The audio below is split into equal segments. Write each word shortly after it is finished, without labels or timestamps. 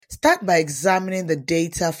Start by examining the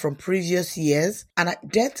data from previous years and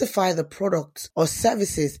identify the products or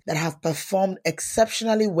services that have performed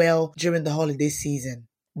exceptionally well during the holiday season.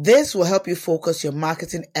 This will help you focus your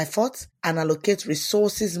marketing efforts and allocate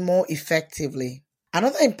resources more effectively.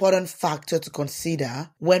 Another important factor to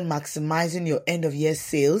consider when maximizing your end-of-year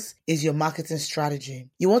sales is your marketing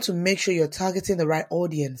strategy. You want to make sure you're targeting the right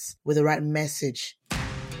audience with the right message.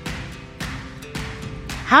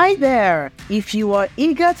 Hi there! If you are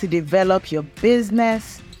eager to develop your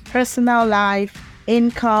business, personal life,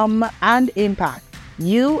 income, and impact,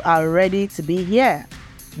 you are ready to be here.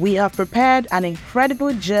 We have prepared an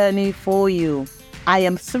incredible journey for you. I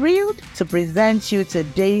am thrilled to present you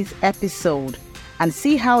today's episode and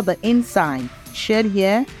see how the insight shared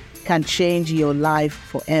here can change your life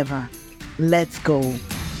forever. Let's go.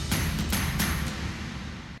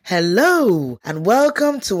 Hello, and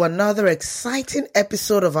welcome to another exciting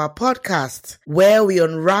episode of our podcast, where we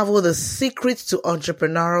unravel the secrets to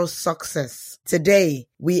entrepreneurial success. Today,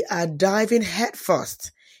 we are diving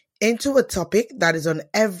headfirst into a topic that is on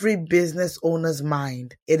every business owner's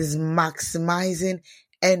mind. It is maximizing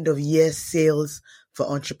end-of-year sales for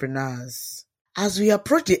entrepreneurs. As we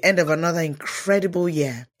approach the end of another incredible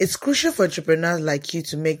year, it's crucial for entrepreneurs like you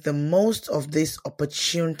to make the most of this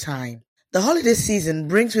opportune time. The holiday season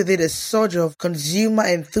brings with it a surge of consumer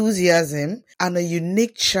enthusiasm and a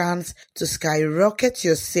unique chance to skyrocket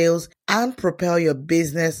your sales and propel your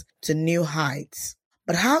business to new heights.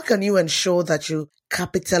 But how can you ensure that you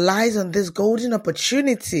capitalize on this golden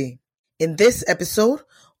opportunity? In this episode,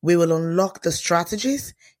 we will unlock the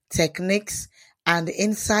strategies, techniques, and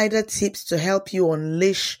insider tips to help you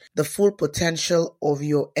unleash the full potential of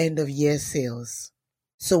your end-of-year sales.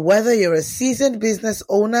 So whether you're a seasoned business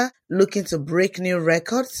owner looking to break new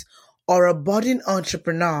records or a budding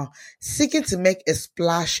entrepreneur seeking to make a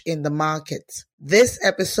splash in the market, this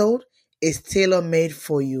episode is tailor-made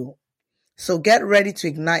for you. So get ready to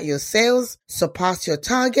ignite your sales, surpass your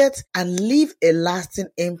target, and leave a lasting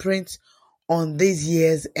imprint on this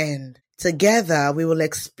year's end. Together, we will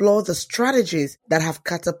explore the strategies that have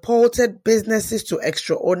catapulted businesses to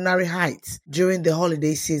extraordinary heights during the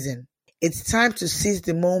holiday season. It's time to seize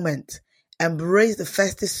the moment, embrace the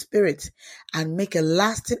festive spirit, and make a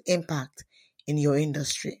lasting impact in your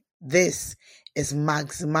industry. This is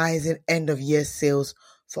maximizing end-of-year sales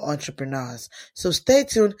for entrepreneurs. So stay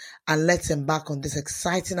tuned and let's embark on this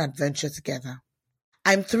exciting adventure together.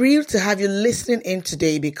 I'm thrilled to have you listening in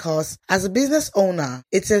today because as a business owner,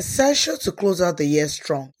 it's essential to close out the year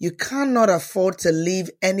strong. You cannot afford to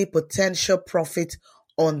leave any potential profit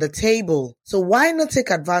on the table. So why not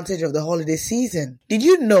take advantage of the holiday season? Did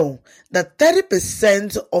you know that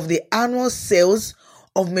 30% of the annual sales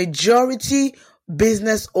of majority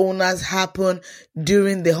business owners happen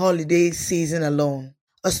during the holiday season alone?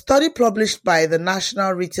 A study published by the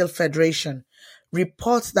National Retail Federation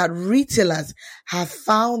reports that retailers have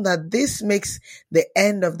found that this makes the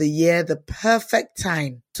end of the year the perfect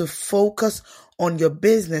time to focus on your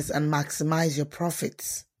business and maximize your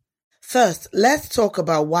profits. First, let's talk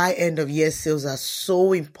about why end-of-year sales are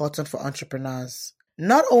so important for entrepreneurs.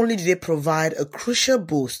 Not only do they provide a crucial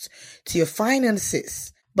boost to your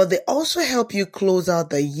finances, but they also help you close out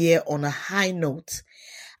the year on a high note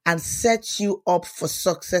and set you up for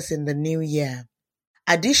success in the new year.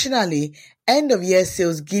 Additionally, end-of-year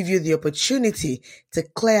sales give you the opportunity to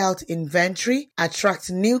clear out inventory, attract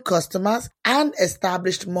new customers, and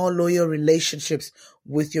establish more loyal relationships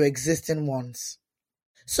with your existing ones.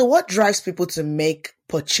 So what drives people to make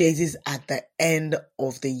purchases at the end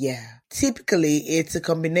of the year? Typically, it's a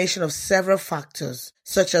combination of several factors,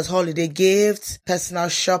 such as holiday gifts, personal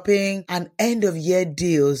shopping, and end-of-year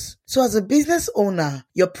deals. So as a business owner,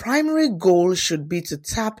 your primary goal should be to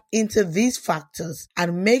tap into these factors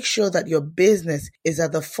and make sure that your business is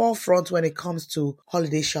at the forefront when it comes to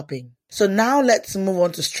holiday shopping. So now let's move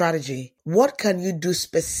on to strategy. What can you do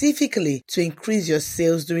specifically to increase your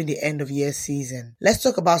sales during the end of year season? Let's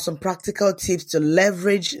talk about some practical tips to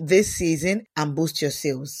leverage this season and boost your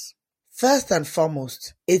sales. First and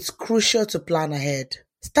foremost, it's crucial to plan ahead.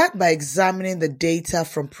 Start by examining the data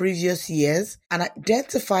from previous years and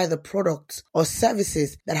identify the products or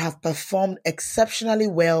services that have performed exceptionally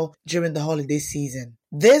well during the holiday season.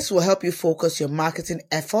 This will help you focus your marketing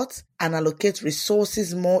efforts and allocate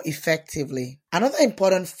resources more effectively. Another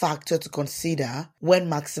important factor to consider when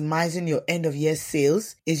maximizing your end-of-year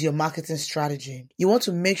sales is your marketing strategy. You want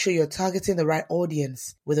to make sure you're targeting the right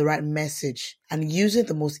audience with the right message and using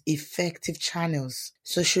the most effective channels.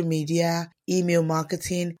 Social media, email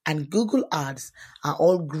marketing, and Google Ads are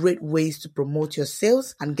all great ways to promote your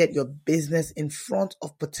sales and get your business in front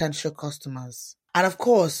of potential customers. And of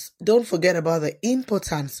course, don't forget about the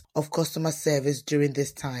importance of customer service during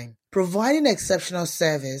this time. Providing exceptional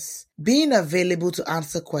service, being available to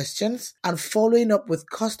answer questions, and following up with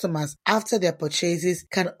customers after their purchases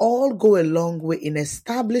can all go a long way in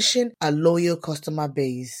establishing a loyal customer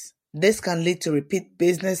base. This can lead to repeat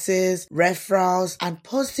businesses, referrals, and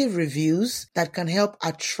positive reviews that can help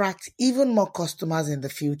attract even more customers in the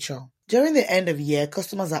future. During the end of year,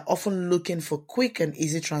 customers are often looking for quick and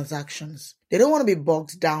easy transactions. They don't want to be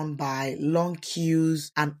bogged down by long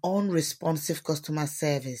queues and unresponsive customer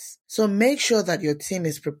service. So make sure that your team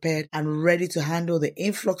is prepared and ready to handle the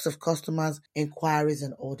influx of customers, inquiries,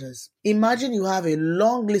 and orders. Imagine you have a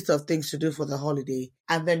long list of things to do for the holiday,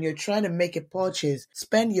 and then you're trying to make a purchase,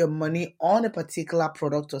 spend your money on a particular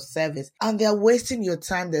product or service, and they're wasting your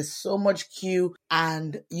time. There's so much queue,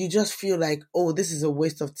 and you just feel like, oh, this is a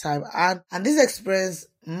waste of time. And this experience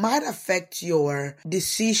might affect your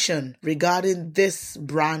decision regarding this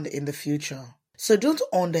brand in the future. So don't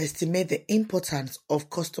underestimate the importance of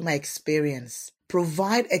customer experience.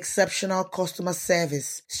 Provide exceptional customer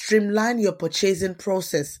service, streamline your purchasing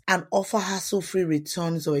process, and offer hassle-free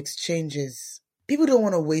returns or exchanges. People don't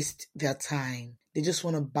want to waste their time. They just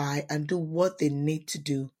want to buy and do what they need to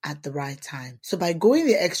do at the right time. So by going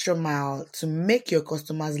the extra mile to make your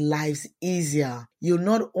customers' lives easier, you'll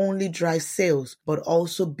not only drive sales, but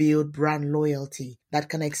also build brand loyalty that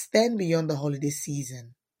can extend beyond the holiday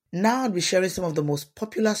season. Now I'll be sharing some of the most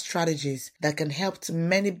popular strategies that can help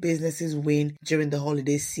many businesses win during the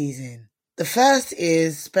holiday season. The first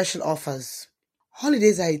is special offers.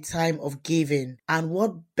 Holidays are a time of giving, and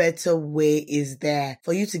what better way is there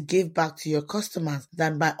for you to give back to your customers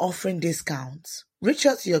than by offering discounts? Reach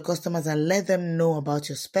out to your customers and let them know about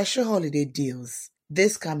your special holiday deals.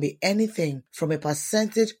 This can be anything from a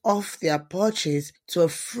percentage off their purchase to a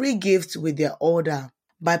free gift with their order.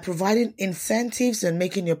 By providing incentives and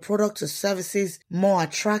making your products or services more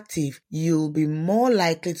attractive, you'll be more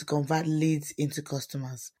likely to convert leads into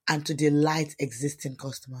customers and to delight existing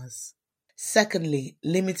customers. Secondly,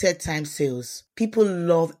 limited time sales. People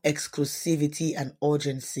love exclusivity and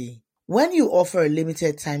urgency. When you offer a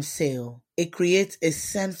limited time sale, it creates a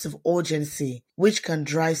sense of urgency which can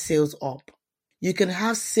drive sales up. You can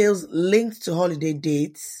have sales linked to holiday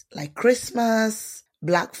dates like Christmas,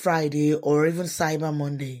 Black Friday, or even Cyber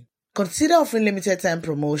Monday. Consider offering limited time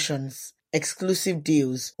promotions, exclusive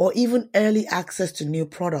deals, or even early access to new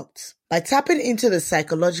products. By tapping into the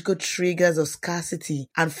psychological triggers of scarcity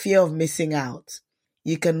and fear of missing out,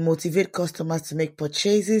 you can motivate customers to make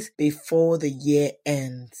purchases before the year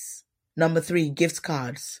ends. Number 3, gift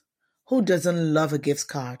cards. Who doesn't love a gift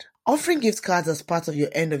card? Offering gift cards as part of your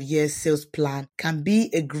end-of-year sales plan can be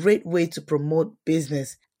a great way to promote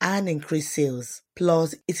business and increase sales.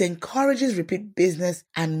 Plus, it encourages repeat business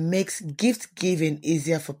and makes gift giving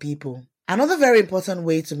easier for people. Another very important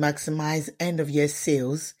way to maximize end-of-year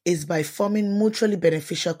sales is by forming mutually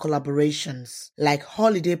beneficial collaborations, like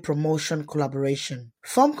holiday promotion collaboration.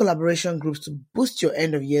 Form collaboration groups to boost your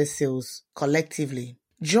end-of-year sales collectively.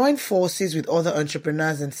 Join forces with other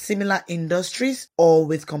entrepreneurs in similar industries or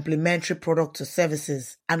with complementary products or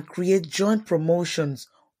services and create joint promotions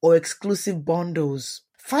or exclusive bundles.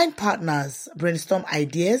 Find partners, brainstorm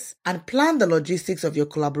ideas, and plan the logistics of your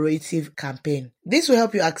collaborative campaign. This will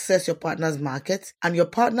help you access your partner's market, and your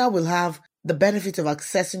partner will have the benefit of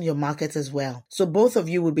accessing your market as well. So both of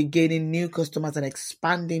you will be gaining new customers and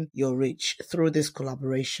expanding your reach through this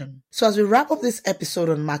collaboration. So as we wrap up this episode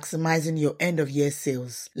on maximizing your end-of-year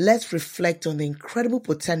sales, let's reflect on the incredible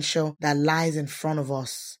potential that lies in front of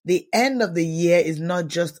us. The end of the year is not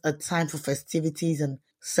just a time for festivities and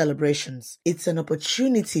celebrations. It's an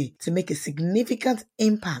opportunity to make a significant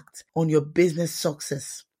impact on your business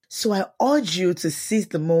success. So I urge you to seize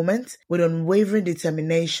the moment with unwavering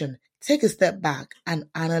determination. Take a step back and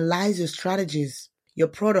analyze your strategies, your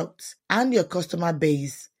products, and your customer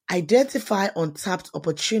base. Identify untapped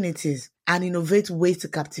opportunities and innovate ways to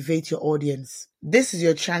captivate your audience. This is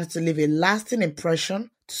your chance to leave a lasting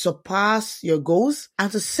impression, to surpass your goals,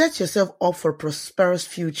 and to set yourself up for a prosperous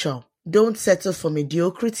future. Don't settle for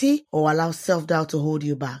mediocrity or allow self-doubt to hold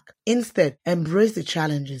you back. Instead, embrace the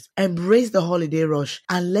challenges, embrace the holiday rush,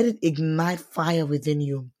 and let it ignite fire within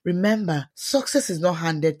you. Remember, success is not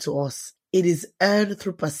handed to us. It is earned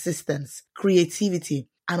through persistence, creativity,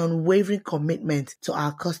 and unwavering commitment to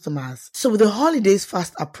our customers. So with the holidays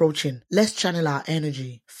fast approaching, let's channel our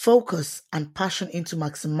energy, focus, and passion into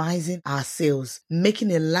maximizing our sales, making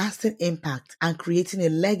a lasting impact, and creating a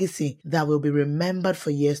legacy that will be remembered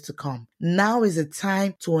for years to come. Now is the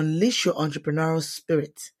time to unleash your entrepreneurial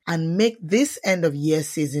spirit and make this end of year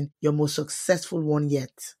season your most successful one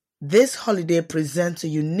yet. This holiday presents a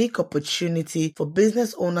unique opportunity for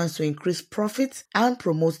business owners to increase profits and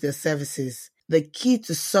promote their services. The key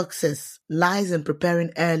to success lies in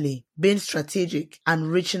preparing early, being strategic,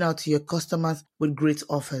 and reaching out to your customers with great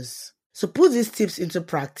offers. So put these tips into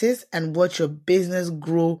practice and watch your business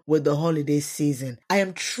grow with the holiday season. I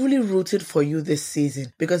am truly rooted for you this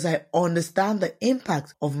season because I understand the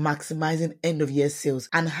impact of maximizing end-of-year sales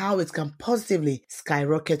and how it can positively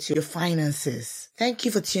skyrocket your finances. Thank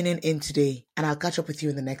you for tuning in today, and I'll catch up with you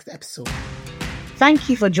in the next episode. Thank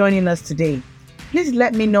you for joining us today. Please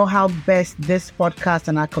let me know how best this podcast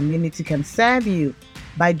and our community can serve you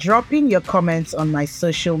by dropping your comments on my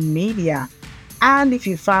social media. And if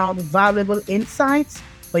you found valuable insights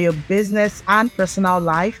for your business and personal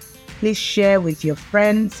life, please share with your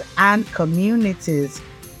friends and communities.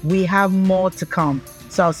 We have more to come.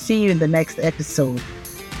 So I'll see you in the next episode.